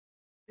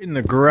In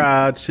the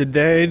garage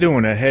today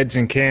doing a heads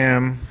and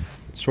cam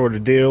sort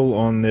of deal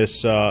on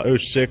this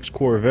 '06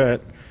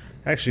 Corvette.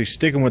 Actually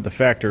sticking with the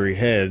factory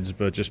heads,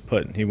 but just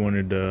he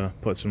wanted to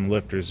put some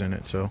lifters in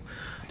it. So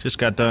just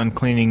got done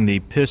cleaning the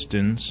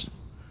pistons.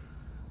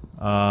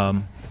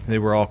 They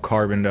were all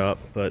carboned up,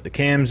 but the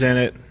cam's in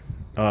it,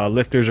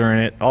 lifters are in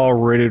it, all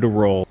ready to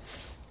roll.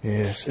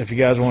 Yes, if you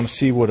guys want to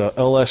see what a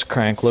LS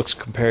crank looks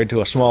compared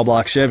to a small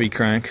block Chevy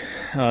crank,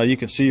 you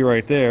can see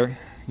right there,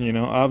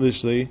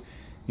 obviously,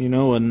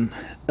 an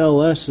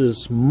LS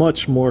is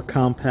much more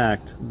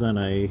compact than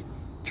a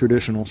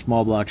traditional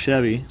small block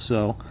Chevy.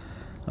 So,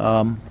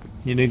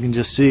 you can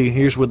just see,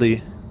 here's where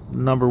the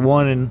number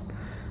 1 and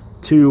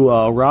 2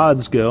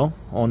 rods go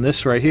on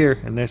this right here,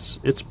 and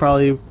it's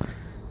probably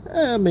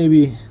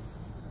maybe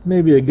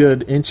a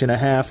good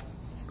 1.5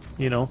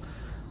 inches,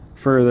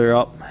 further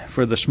up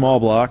for the small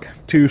block.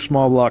 2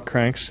 small block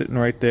cranks sitting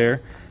right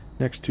there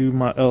next to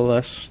my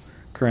LS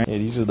crank. Yeah,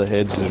 these are the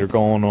heads that are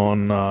going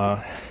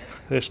on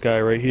this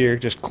guy right here.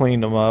 Just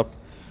cleaned them up,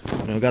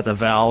 got the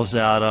valves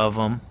out of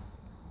them.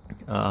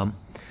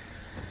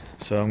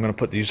 So I'm gonna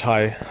put these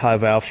high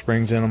valve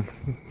springs in them.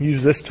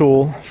 Use this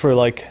tool for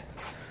like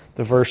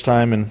the first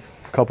time in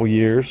a couple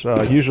years.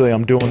 Usually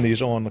I'm doing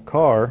these on the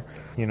car.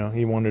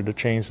 He wanted to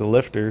change the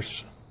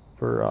lifters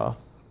for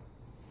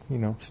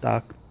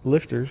stock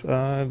lifters.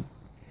 I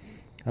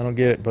don't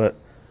get it, but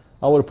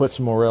I would have put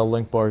some Morel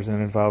link bars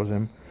in if I was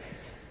him.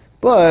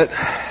 But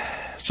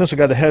since I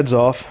got the heads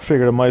off,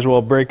 figured I might as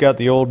well break out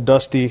the old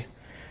dusty,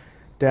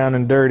 down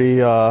and dirty,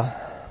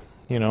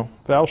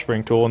 valve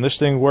spring tool. And this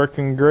thing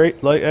working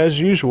great, like as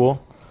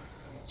usual.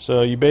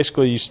 So you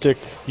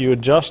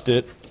adjust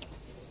it.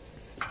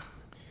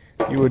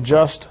 You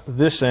adjust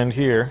this end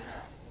here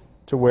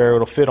to where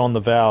it'll fit on the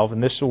valve,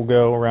 and this will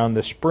go around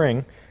the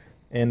spring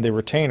and the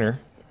retainer.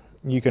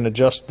 You can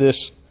adjust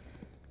this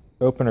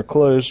open or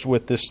closed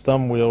with this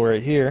thumb wheel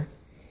right here,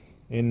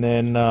 and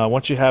then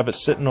once you have it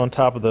sitting on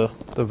top of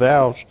the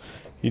valves,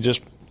 you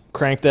just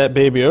crank that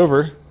baby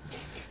over,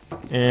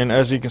 and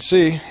as you can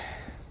see,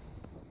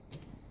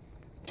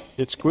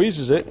 it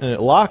squeezes it and it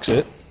locks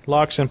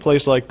in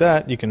place like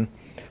that. You can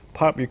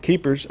pop your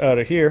keepers out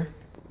of here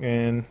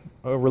and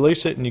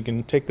release it, and you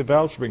can take the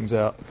valve springs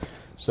out.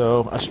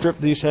 So I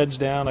stripped these heads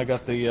down. I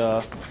got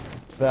the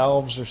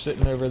valves are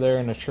sitting over there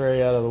in a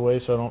tray out of the way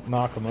so I don't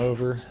knock them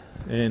over,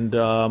 and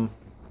the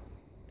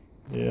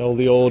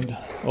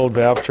old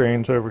valve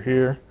trains over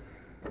here,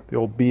 the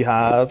old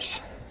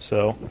beehives.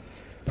 So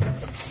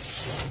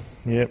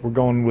yeah, we're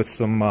going with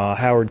some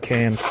Howard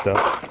Cam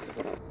stuff.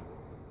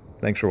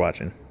 Thanks for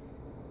watching,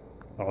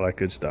 all that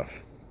good stuff.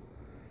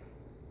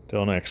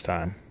 Till next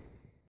time.